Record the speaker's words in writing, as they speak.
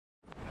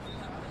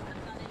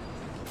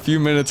A few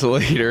minutes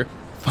later,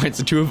 finds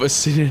the two of us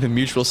sitting in a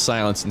mutual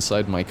silence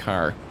inside my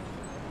car.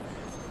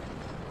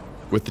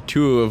 With the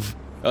two of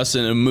us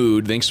in a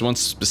mood, thanks to one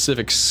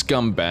specific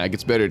scumbag,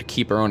 it's better to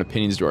keep our own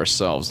opinions to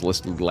ourselves,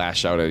 lest we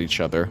lash out at each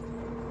other.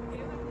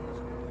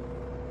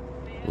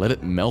 Let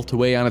it melt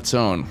away on its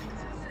own.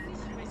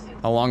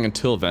 How long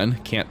until then?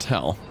 Can't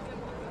tell.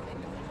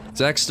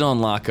 Zach's still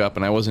in lockup,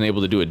 and I wasn't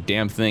able to do a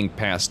damn thing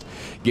past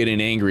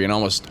getting angry and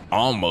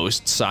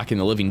almost socking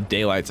the living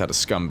daylights out of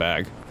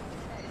scumbag.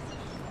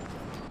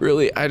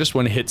 Really, I just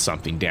want to hit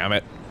something, damn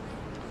it.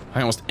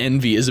 I almost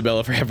envy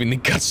Isabella for having the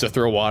guts to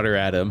throw water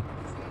at him.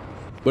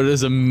 But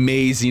as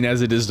amazing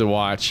as it is to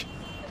watch,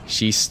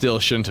 she still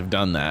shouldn't have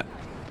done that.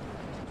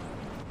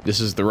 This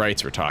is the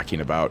rights we're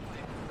talking about.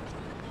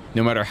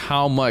 No matter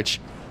how much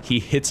he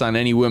hits on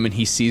any woman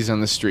he sees on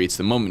the streets,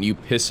 the moment you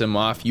piss him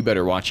off, you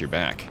better watch your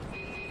back.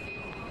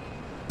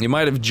 It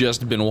might have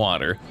just been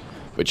water,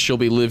 but she'll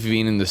be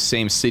living in the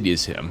same city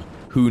as him.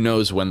 Who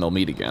knows when they'll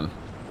meet again.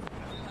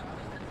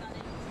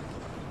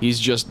 He's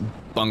just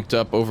bunked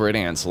up over at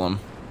Anselm.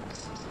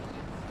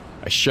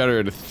 I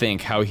shudder to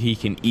think how he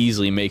can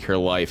easily make her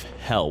life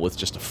hell with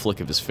just a flick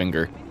of his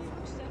finger.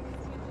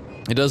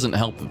 It doesn't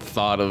help that the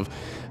thought of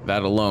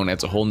that alone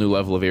adds a whole new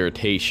level of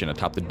irritation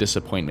atop the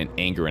disappointment,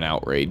 anger, and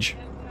outrage.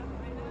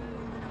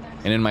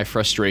 And in my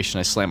frustration,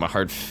 I slam a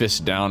hard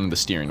fist down on the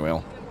steering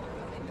wheel.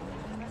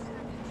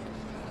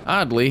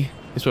 Oddly,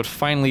 it's what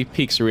finally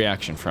piques a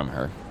reaction from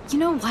her. You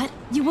know what?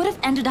 You would have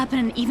ended up in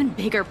an even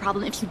bigger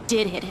problem if you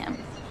did hit him.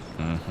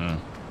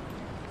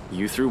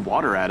 You threw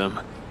water at him.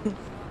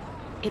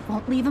 It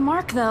won't leave a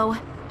mark, though.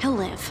 He'll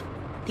live.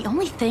 The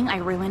only thing I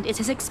ruined is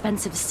his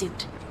expensive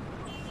suit.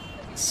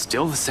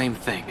 Still the same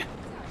thing.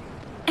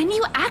 And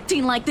you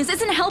acting like this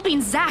isn't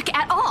helping Zach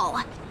at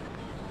all.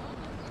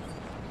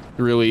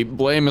 Really,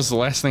 blame is the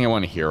last thing I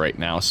want to hear right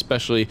now,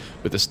 especially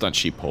with the stunt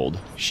she pulled.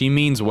 She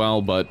means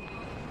well, but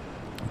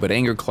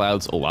anger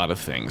clouds a lot of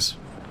things.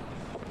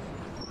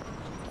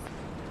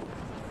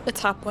 The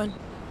top one.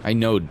 I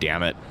know,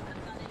 damn it.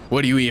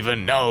 What do you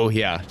even know?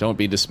 Yeah, don't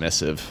be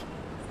dismissive.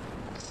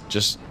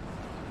 Just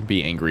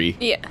be angry.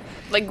 Yeah,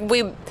 like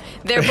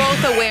they're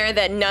both aware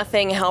that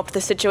nothing helped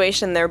the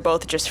situation. They're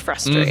both just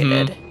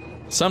frustrated.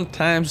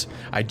 Sometimes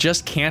I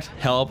just can't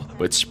help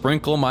but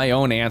sprinkle my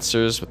own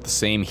answers with the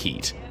same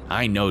heat.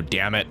 I know,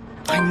 damn it.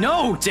 I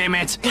know, damn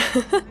it!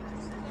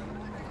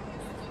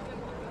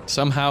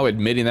 Somehow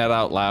admitting that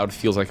out loud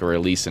feels like a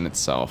release in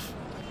itself.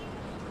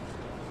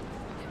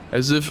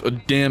 As if a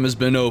dam has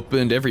been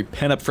opened, every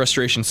pent-up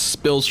frustration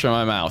spills from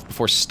my mouth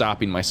before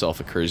stopping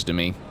myself occurs to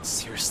me.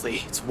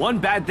 Seriously, it's one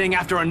bad thing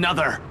after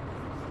another.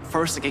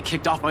 First, I get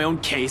kicked off my own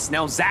case,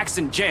 now Zach's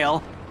in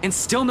jail, and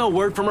still no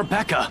word from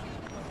Rebecca.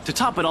 To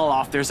top it all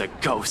off, there's a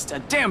ghost, a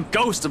damn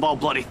ghost of all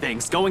bloody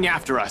things, going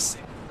after us.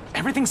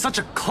 Everything's such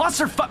a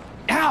clusterfuck.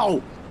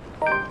 Ow!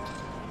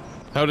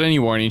 Without any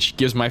warning, she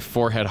gives my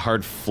forehead a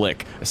hard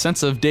flick. A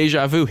sense of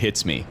deja vu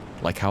hits me.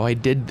 Like how I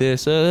did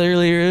this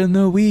earlier in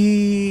the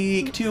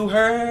week to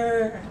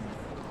her.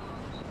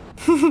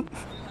 The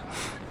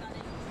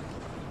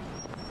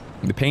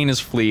pain is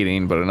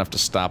fleeting, but enough to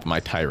stop my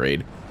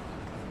tirade.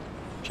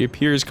 She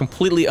appears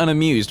completely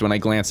unamused when I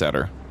glance at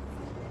her.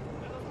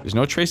 There's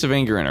no trace of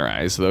anger in her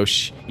eyes, though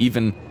she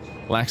even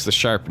lacks the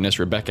sharpness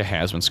Rebecca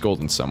has when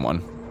scolding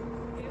someone.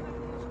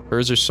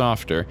 Hers are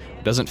softer,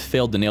 but doesn't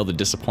fail to nail the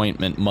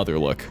disappointment mother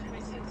look.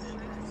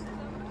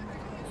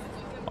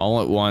 All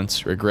at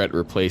once, regret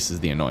replaces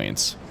the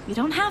annoyance. You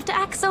don't have to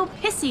act so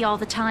pissy all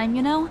the time,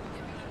 you know?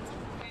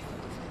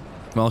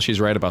 Well,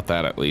 she's right about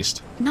that, at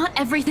least. Not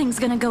everything's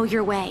gonna go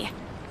your way.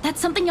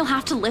 That's something you'll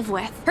have to live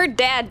with. Her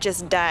dad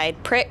just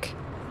died, prick.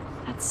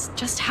 That's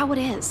just how it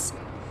is.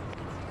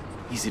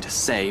 Easy to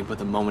say, but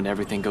the moment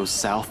everything goes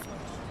south.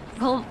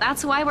 Well,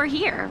 that's why we're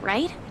here,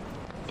 right?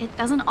 It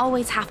doesn't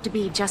always have to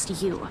be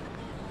just you.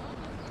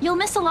 You'll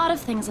miss a lot of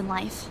things in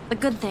life, the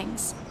good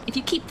things, if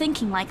you keep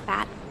thinking like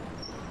that.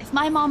 If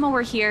my mama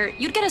were here,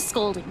 you'd get a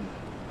scolding.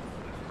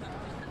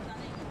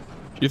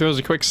 She throws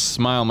a quick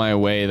smile my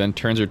way, then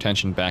turns her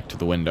attention back to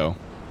the window.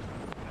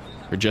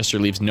 Her gesture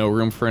leaves no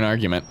room for an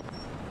argument.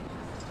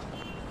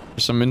 For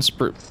some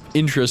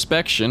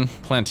introspection,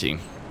 plenty.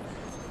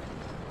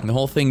 And the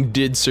whole thing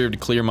did serve to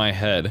clear my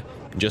head.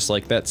 And just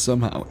like that,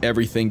 somehow,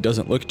 everything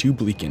doesn't look too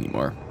bleak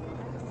anymore.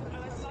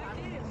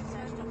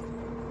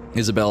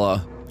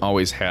 Isabella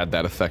always had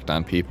that effect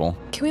on people.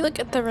 Can we look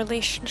at the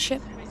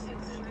relationship?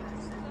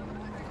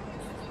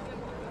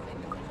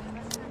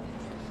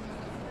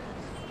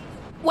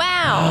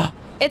 Wow!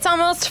 It's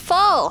almost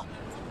full!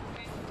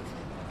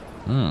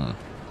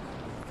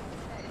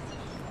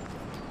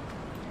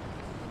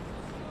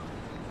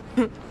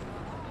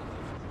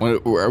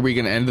 Are we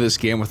gonna end this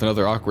game with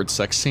another awkward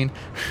sex scene?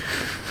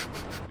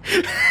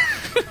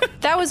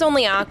 That was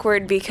only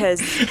awkward because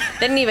they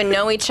didn't even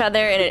know each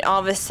other and it all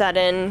of a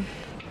sudden...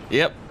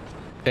 Yep.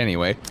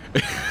 Anyway.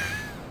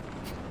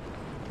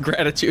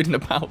 Gratitude and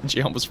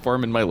apology almost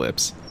forming my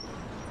lips.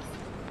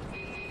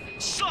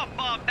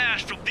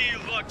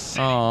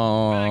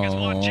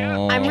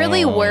 I'm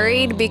really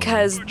worried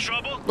because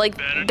like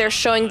they're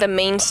showing the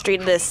main street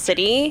of this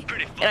city,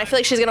 and I feel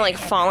like she's gonna like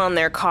fall on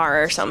their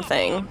car or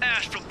something.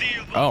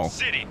 Oh.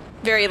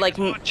 Very like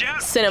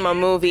cinema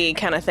movie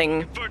kind of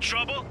thing. For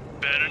trouble?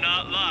 Better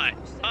not lie.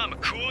 I'm a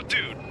cool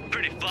dude.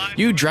 Pretty fly.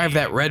 You drive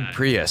that red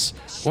Prius.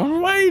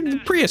 Well, why the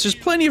Prius? There's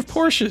plenty of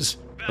Porsches.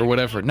 Or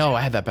whatever. No,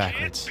 I had that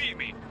backwards.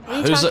 What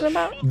are you talking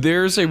about?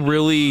 There's a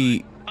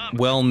really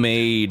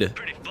well-made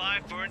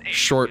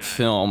short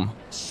film.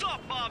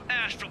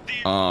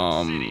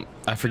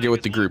 I forget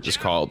what the group is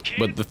called,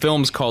 but the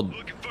film's called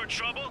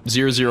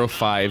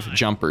 005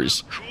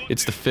 Jumpers.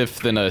 It's the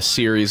 5th in a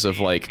series of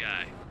like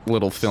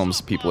little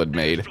films people had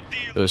made.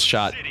 It was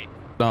shot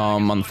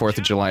on the 4th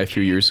of July a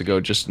few years ago,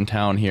 just in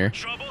town here.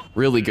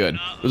 Really good.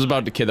 It was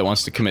about the kid that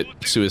wants to commit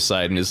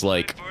suicide and his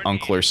like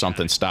uncle or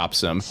something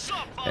stops him.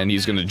 And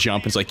he's gonna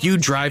jump. It's like, you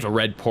drive a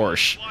red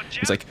Porsche.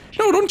 He's like,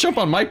 no, don't jump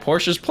on my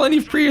Porsche. There's plenty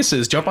of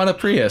Priuses. Jump on a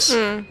Prius.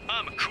 I'm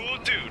a cool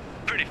dude.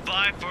 Pretty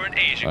fly for an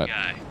Asian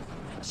guy.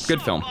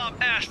 Good film.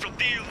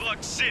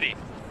 City.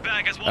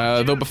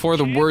 Though before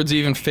the words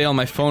even fail,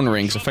 my phone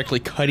rings, effectively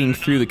cutting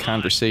through the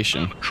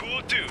conversation. I'm a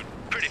cool dude.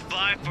 Pretty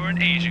fly for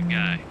an Asian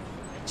guy.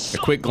 A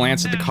quick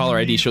glance at the caller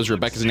ID shows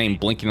Rebecca's name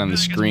blinking on the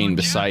screen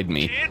beside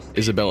me.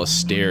 Isabella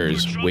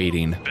stares,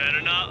 waiting.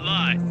 Better not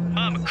lie.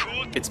 I'm a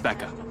cool. It's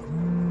Becca.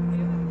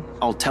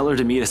 I'll tell her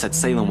to meet us at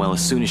Salemwell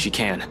as soon as she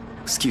can.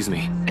 Excuse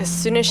me. As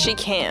soon as she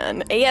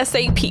can.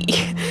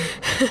 ASAP.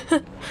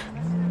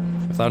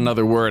 Without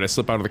another word, I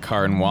slip out of the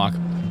car and walk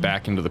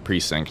back into the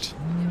precinct.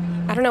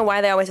 I don't know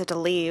why they always have to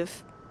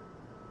leave.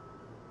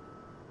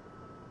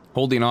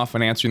 Holding off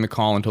on answering the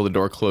call until the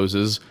door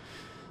closes,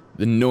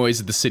 the noise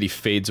of the city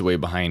fades away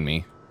behind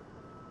me.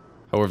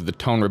 However, the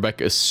tone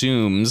Rebecca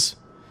assumes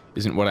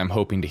isn't what I'm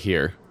hoping to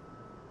hear.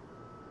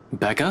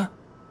 Becca?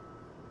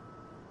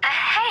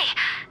 Hey,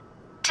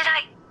 did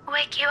I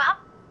wake you up?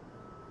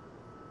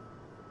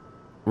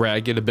 Right, I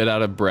get a bit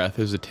out of breath.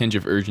 There's a tinge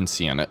of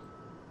urgency in it.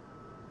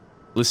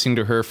 Listening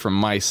to her from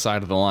my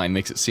side of the line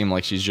makes it seem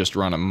like she's just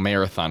run a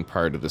marathon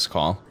part of this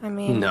call. I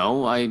mean...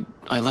 No, I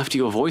left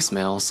you a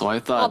voicemail, so I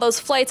thought... all those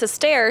flights of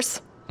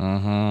stairs.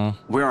 Mm-hmm.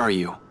 Where are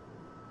you?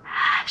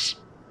 Ash,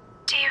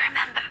 do you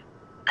remember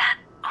that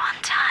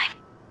one time?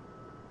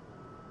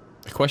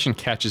 The question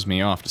catches me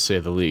off, to say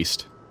the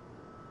least.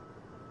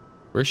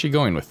 Where's she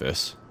going with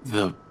this?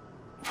 The...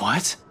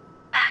 what?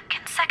 Back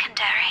in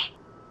secondary.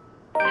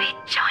 We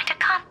joined a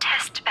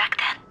contest back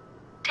then,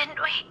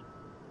 didn't we?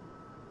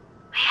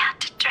 We had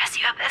to dress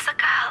you up as a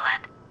girl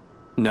and...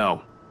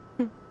 No.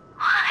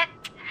 What?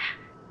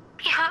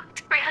 You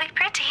looked really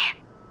pretty.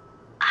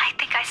 I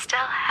think I still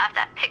have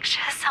that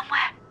picture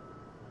somewhere.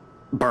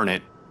 Burn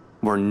it.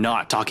 We're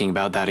not talking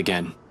about that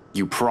again.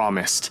 You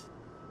promised.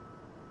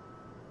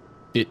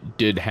 It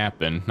did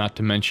happen, not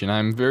to mention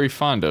I'm very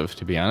fond of,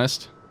 to be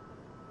honest.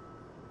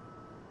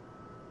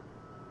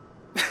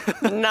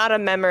 Not a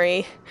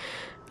memory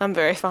I'm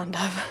very fond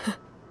of.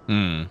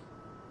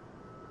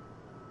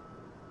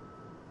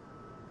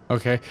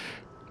 Okay.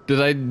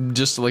 Did I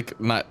just, like,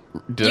 not...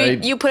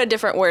 You put a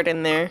different word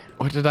in there.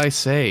 What did I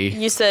say?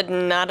 You said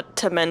not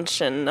to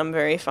mention I'm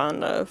very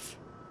fond of.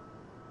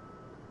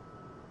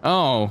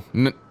 Oh,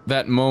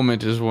 that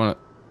moment is one...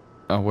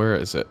 Oh, where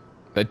is it?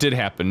 That did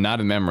happen,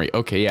 not a memory.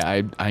 Okay,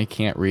 yeah, I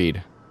can't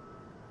read.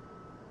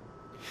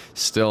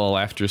 Still,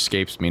 laughter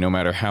escapes me, no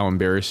matter how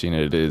embarrassing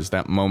it is.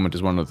 That moment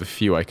is one of the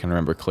few I can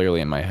remember clearly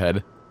in my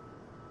head.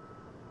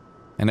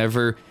 I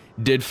never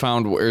did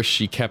found where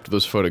she kept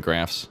those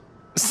photographs.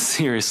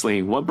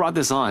 Seriously, what brought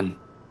this on?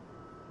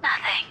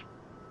 Nothing.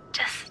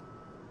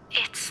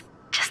 It's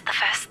just the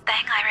first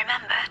thing I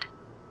remembered.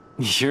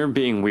 You're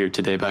being weird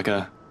today,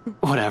 Becca.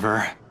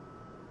 Whatever.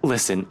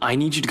 Listen, I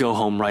need you to go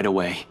home right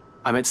away.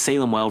 I'm at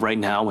Salemwell right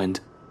now and...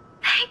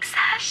 Thanks,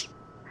 Ash.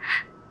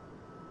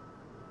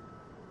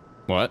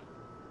 What?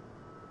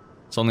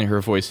 Suddenly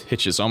her voice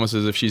hitches, almost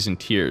as if she's in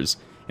tears,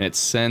 and it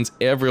sends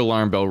every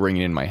alarm bell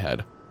ringing in my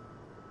head.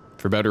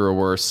 For better or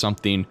worse,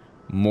 something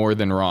more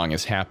than wrong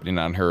is happening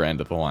on her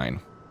end of the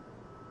line.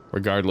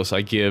 Regardless,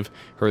 I give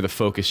her the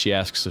focus she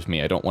asks of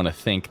me. I don't want to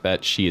think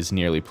that she is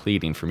nearly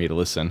pleading for me to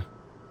listen.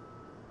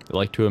 I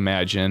like to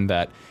imagine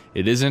that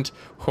it isn't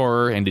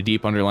horror and a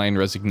deep underlying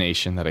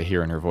resignation that I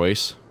hear in her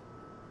voice.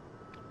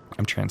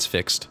 I'm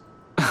transfixed.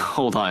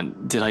 Hold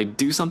on, did I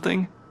do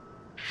something?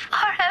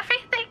 For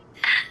everything.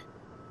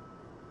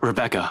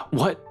 Rebecca,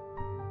 what?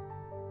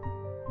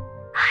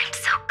 I'm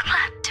so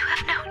glad to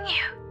have known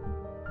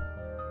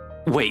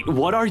you. Wait,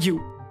 what are you...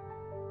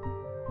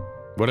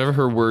 Whatever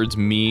her words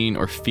mean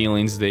or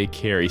feelings they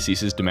carry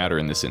ceases to matter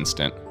in this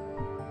instant.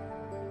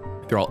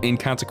 They're all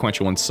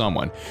inconsequential when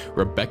someone,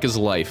 Rebecca's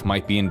life,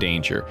 might be in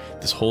danger.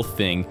 This whole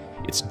thing,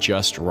 it's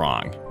just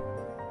wrong.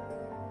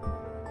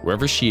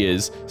 Wherever she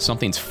is,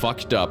 something's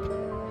fucked up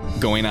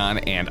going on,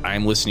 and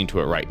I'm listening to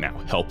it right now,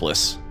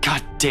 helpless.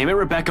 God damn it,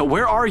 Rebecca,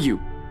 where are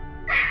you?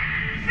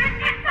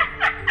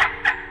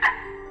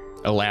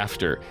 A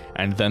laughter,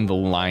 and then the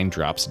line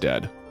drops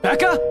dead.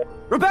 Becca?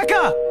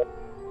 Rebecca!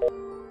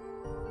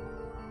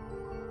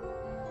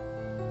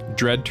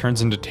 dread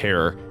turns into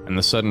terror, and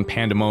the sudden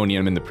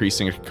pandemonium in the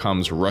precinct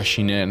comes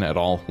rushing in at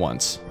all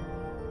once.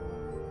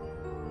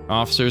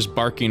 Officers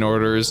barking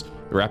orders,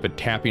 the rapid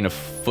tapping of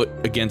foot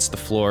against the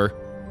floor,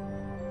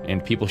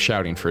 and people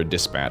shouting for a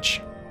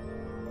dispatch.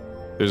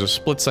 There's a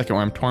split second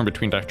where I'm torn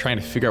between trying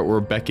to figure out where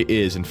Rebecca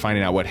is and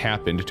finding out what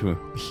happened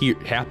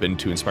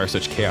to inspire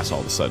such chaos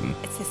all of a sudden.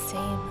 It's the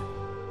same.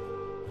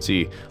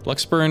 See,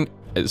 Luxburn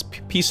is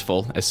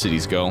peaceful as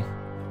cities go.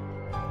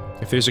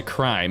 If there's a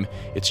crime,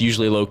 it's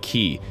usually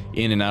low-key,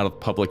 in and out of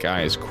public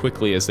eye as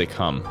quickly as they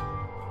come.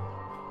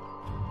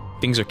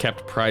 Things are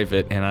kept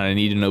private and on a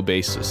need-to-know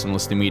basis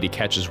unless the media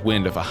catches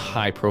wind of a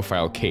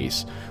high-profile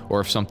case,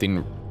 or if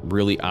something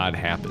really odd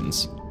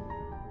happens.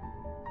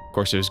 Of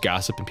course, there's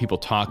gossip and people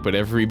talk, but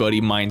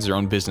everybody minds their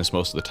own business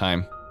most of the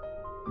time.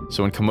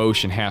 So when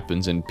commotion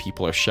happens and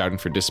people are shouting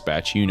for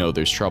dispatch, you know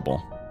there's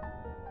trouble.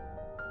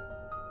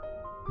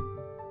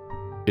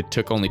 It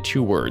took only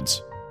 2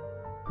 words.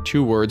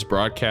 2 words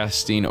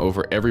broadcasting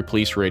over every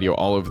police radio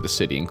all over the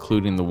city,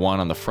 including the one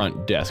on the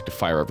front desk, to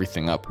fire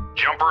everything up.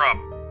 Jumper up.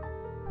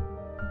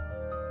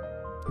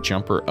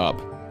 Jumper up.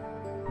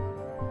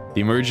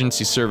 The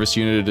emergency service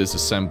unit is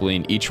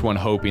assembling, each one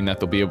hoping that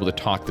they'll be able to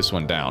talk this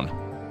one down.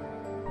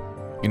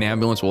 An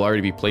ambulance will already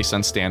be placed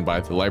on standby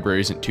if the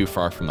library isn't too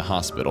far from the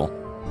hospital.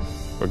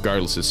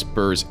 Regardless, it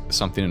spurs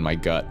something in my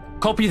gut.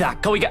 Copy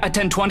that. Can we get a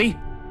 1020?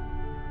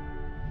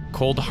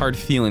 Cold, hard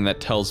feeling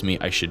that tells me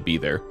I should be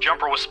there.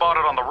 Jumper was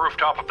spotted on the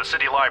rooftop of the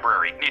city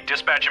library. Need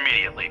dispatch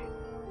immediately.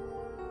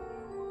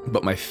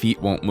 But my feet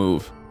won't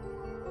move.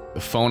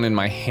 The phone in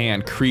my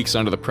hand creaks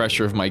under the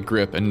pressure of my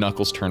grip and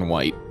knuckles turn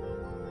white.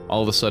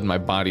 All of a sudden, my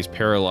body's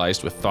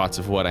paralyzed with thoughts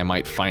of what I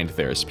might find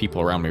there as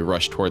people around me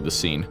rush toward the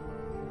scene.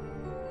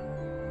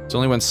 It's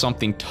only when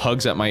something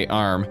tugs at my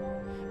arm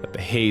that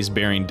the haze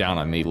bearing down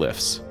on me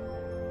lifts.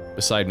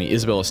 Beside me,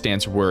 Isabella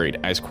stands worried,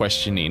 eyes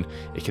questioning,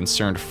 a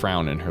concerned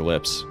frown in her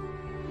lips.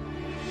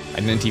 I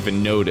didn't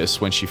even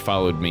notice when she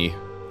followed me.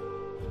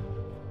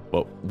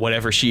 Well,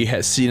 whatever she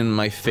has seen in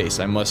my face,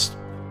 I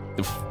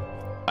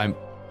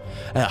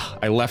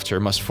left her,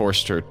 must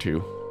force her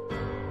to.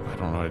 I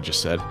don't know what I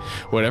just said.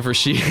 Whatever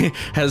she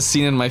has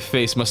seen in my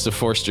face must have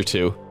forced her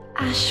to.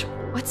 Ash,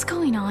 what's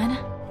going on?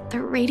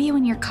 The radio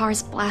in your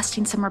car's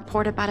blasting some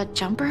report about a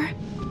jumper?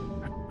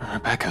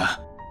 Rebecca.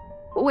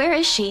 Where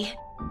is she?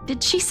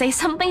 Did she say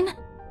something?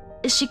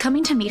 Is she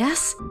coming to meet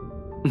us?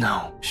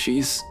 No,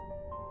 she's...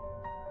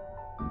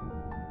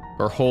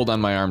 Her hold on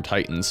my arm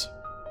tightens.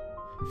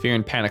 Fear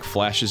and panic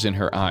flashes in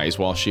her eyes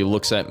while she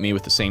looks at me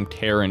with the same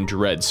terror and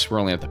dread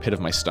swirling at the pit of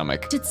my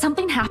stomach. Did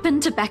something happen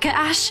to Becca,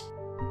 Ash?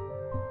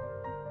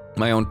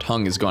 My own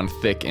tongue has gone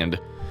thick and,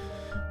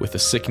 with a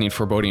sickening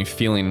foreboding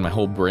feeling, my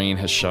whole brain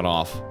has shut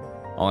off.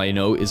 All I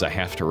know is I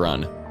have to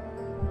run.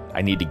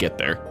 I need to get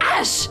there.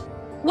 Ash!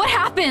 What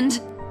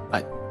happened?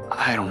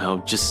 I don't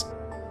know, just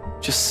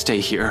stay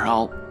here,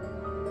 The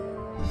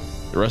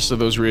rest of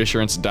those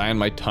reassurances die on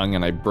my tongue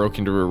and I broke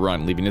into a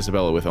run, leaving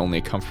Isabella with only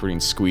a comforting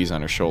squeeze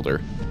on her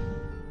shoulder.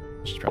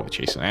 She's probably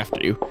chasing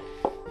after you.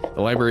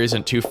 The library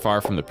isn't too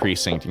far from the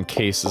precinct. In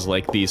cases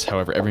like these,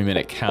 however, every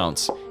minute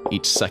counts,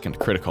 each second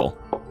critical.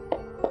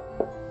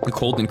 The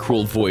cold and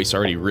cruel voice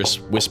already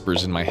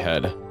whispers in my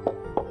head.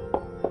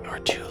 You're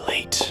too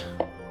late.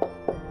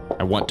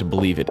 I want to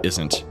believe it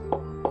isn't.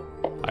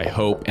 I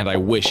hope and I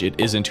wish it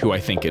isn't who I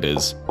think it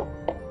is.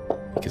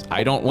 Because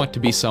I don't want to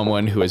be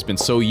someone who has been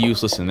so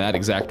useless in that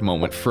exact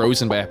moment,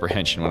 frozen by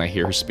apprehension when I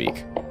hear her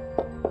speak.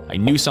 I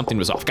knew something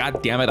was off.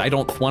 God damn it, I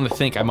don't want to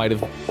think that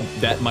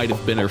might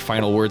have been her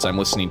final words I'm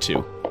listening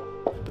to.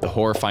 But the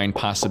horrifying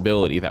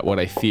possibility that what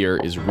I fear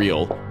is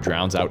real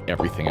drowns out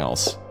everything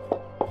else.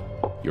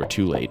 You're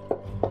too late.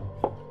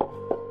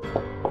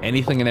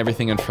 Anything and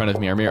everything in front of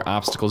me are mere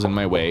obstacles in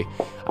my way.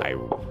 I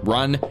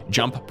run,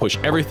 jump, push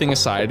everything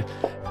aside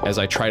as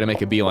I try to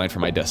make a beeline for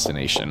my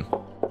destination.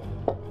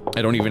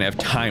 I don't even have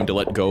time to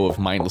let go of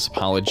mindless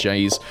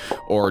apologies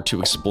or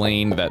to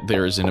explain that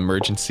there is an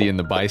emergency in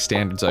the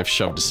bystanders I've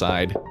shoved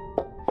aside.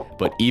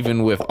 But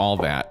even with all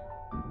that,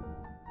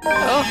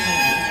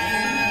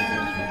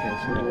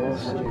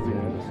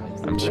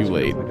 I'm too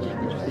late.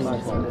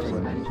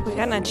 We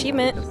got an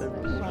achievement.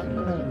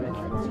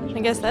 I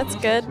guess that's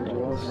good.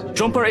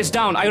 Jumper is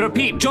down. I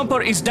repeat,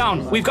 Jumper is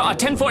down. We've got a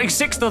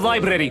 1046 to the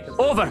library.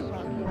 Over.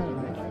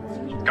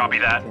 Copy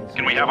that.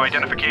 Can we have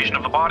identification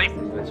of the body?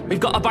 We've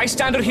got a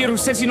bystander here who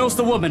says he knows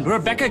the woman,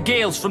 Rebecca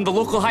Gales from the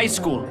local high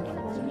school.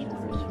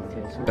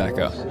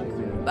 Becca.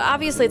 But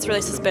obviously it's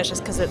really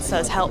suspicious because it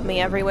says help me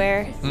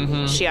everywhere.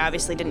 Mm-hmm. She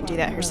obviously didn't do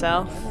that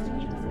herself.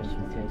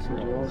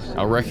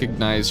 I'll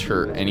recognize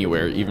her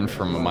anywhere, even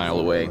from a mile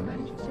away.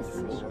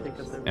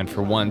 And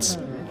for once,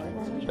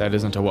 that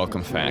isn't a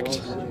welcome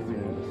fact.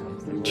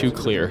 Too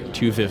clear,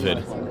 too vivid.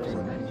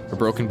 Her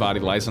broken body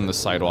lies on the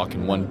sidewalk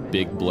in one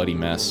big bloody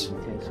mess.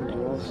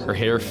 Her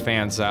hair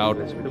fans out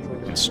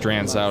and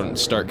strands out in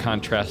stark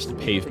contrast to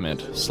the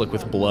pavement, slick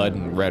with blood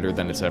and redder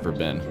than it's ever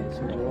been.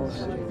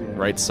 The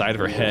right side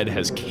of her head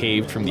has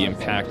caved from the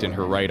impact and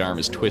her right arm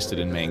is twisted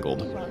and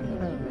mangled.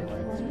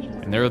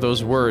 And And there are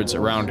those words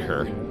around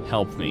her,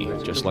 help me,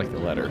 just like the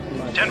letter.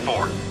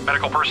 10-4.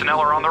 Medical personnel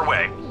are on their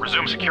way.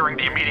 Resume securing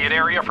the immediate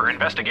area for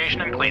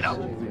investigation and cleanup.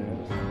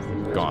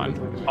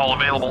 Gone. All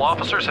available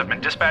officers have been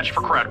dispatched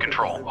for crowd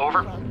control.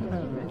 Over.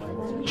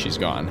 She's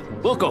gone.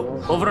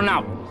 Wilco, over and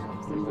out.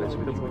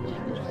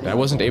 I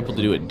wasn't able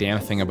to do a damn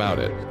thing about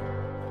it.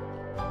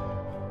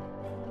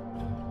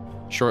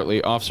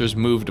 Shortly, officers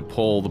moved to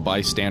pull the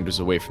bystanders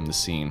away from the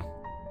scene.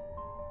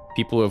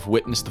 People who have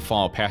witnessed the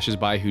fall,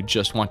 passersby who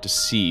just want to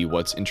see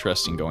what's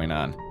interesting going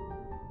on.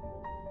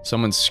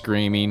 Someone's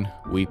screaming,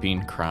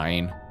 weeping,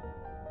 crying.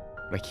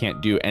 But I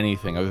can't do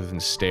anything other than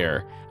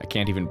stare. I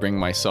can't even bring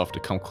myself to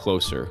come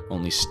closer,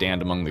 only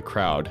stand among the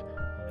crowd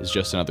as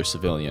just another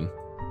civilian.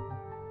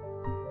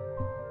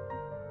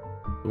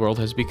 The world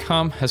has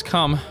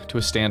come to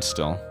a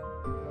standstill.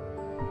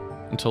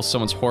 Until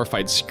someone's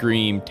horrified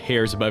scream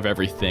tears above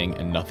everything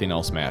and nothing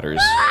else matters.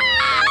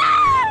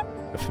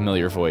 A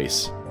familiar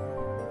voice.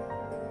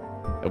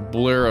 A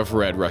blur of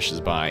red rushes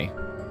by.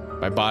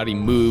 My body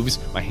moves,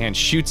 my hand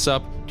shoots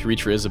up to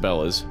reach for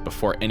Isabella's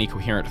before any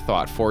coherent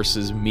thought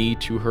forces me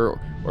to her,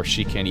 or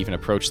she can't even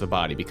approach the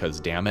body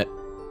because damn it,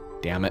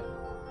 damn it,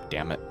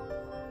 damn it,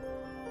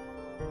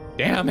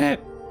 damn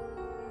it!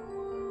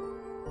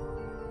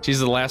 She's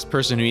the last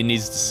person who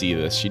needs to see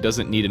this. She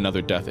doesn't need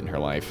another death in her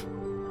life.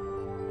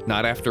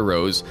 Not after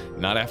Rose,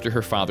 not after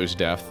her father's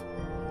death,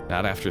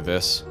 not after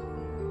this.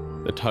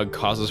 The tug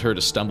causes her to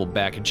stumble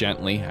back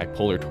gently. I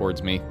pull her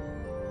towards me.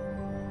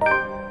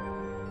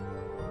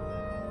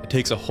 It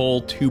takes a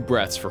whole 2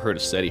 breaths for her to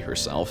steady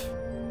herself.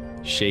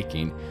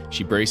 Shaking,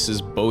 she braces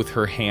both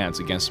her hands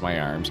against my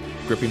arms,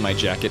 gripping my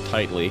jacket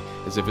tightly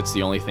as if it's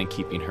the only thing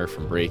keeping her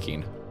from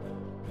breaking.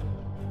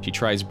 She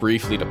tries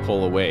briefly to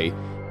pull away,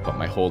 but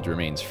my hold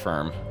remains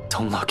firm.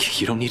 Don't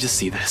look, you don't need to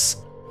see this.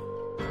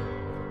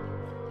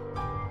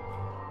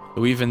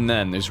 Though even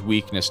then, there's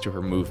weakness to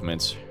her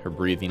movements, her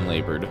breathing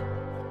labored.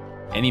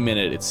 Any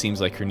minute, it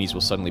seems like her knees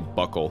will suddenly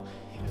buckle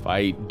if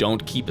I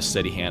don't keep a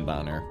steady hand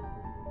on her.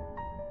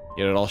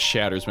 Yet it all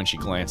shatters when she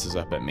glances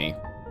up at me.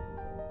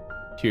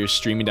 Tears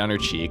streaming down her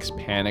cheeks,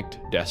 panicked,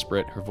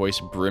 desperate, her voice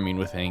brimming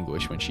with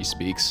anguish when she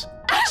speaks.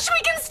 Ash,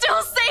 we can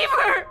still save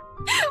her!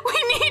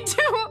 We need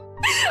to!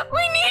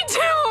 We need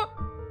to!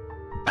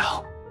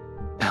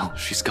 Elle,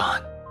 she's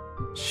gone.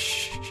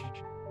 Shh.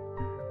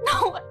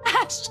 No,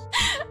 Ash!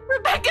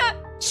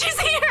 Rebecca! She's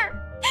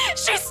here!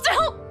 She's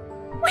still...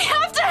 We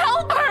have to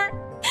help her!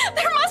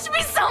 There must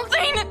be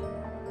something!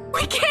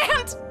 We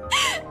can't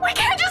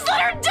just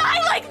let her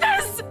die like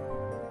this!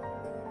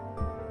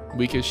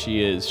 Weak as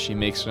she is, she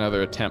makes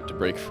another attempt to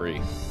break free.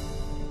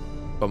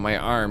 But my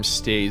arm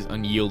stays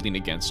unyielding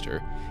against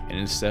her, and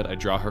instead I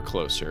draw her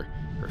closer,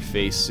 her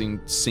face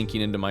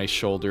sinking into my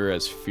shoulder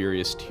as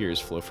furious tears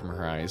flow from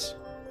her eyes.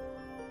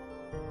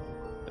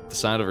 At the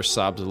sound of her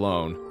sobs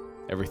alone,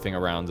 everything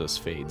around us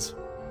fades.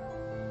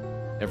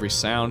 Every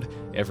sound,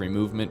 every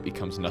movement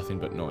becomes nothing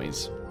but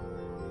noise.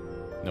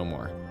 No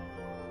more.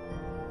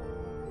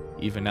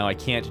 Even now, I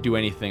can't do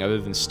anything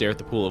other than stare at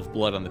the pool of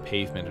blood on the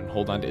pavement and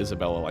hold on to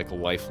Isabella like a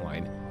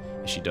lifeline,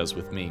 as she does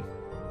with me.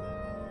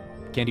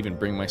 I can't even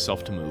bring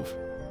myself to move.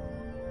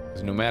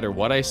 Because no matter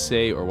what I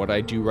say or what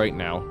I do right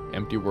now,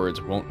 empty words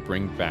won't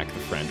bring back the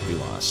friend we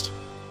lost.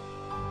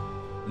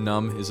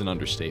 Numb is an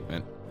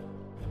understatement.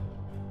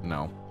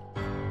 No.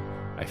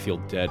 I feel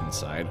dead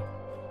inside.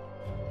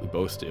 We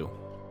both do.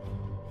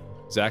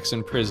 Zach's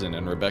in prison,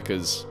 and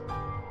Rebecca's...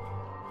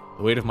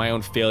 The weight of my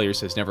own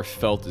failures has never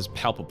felt as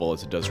palpable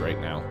as it does right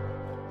now.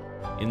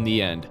 In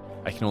the end,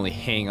 I can only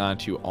hang on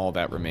to all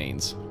that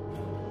remains.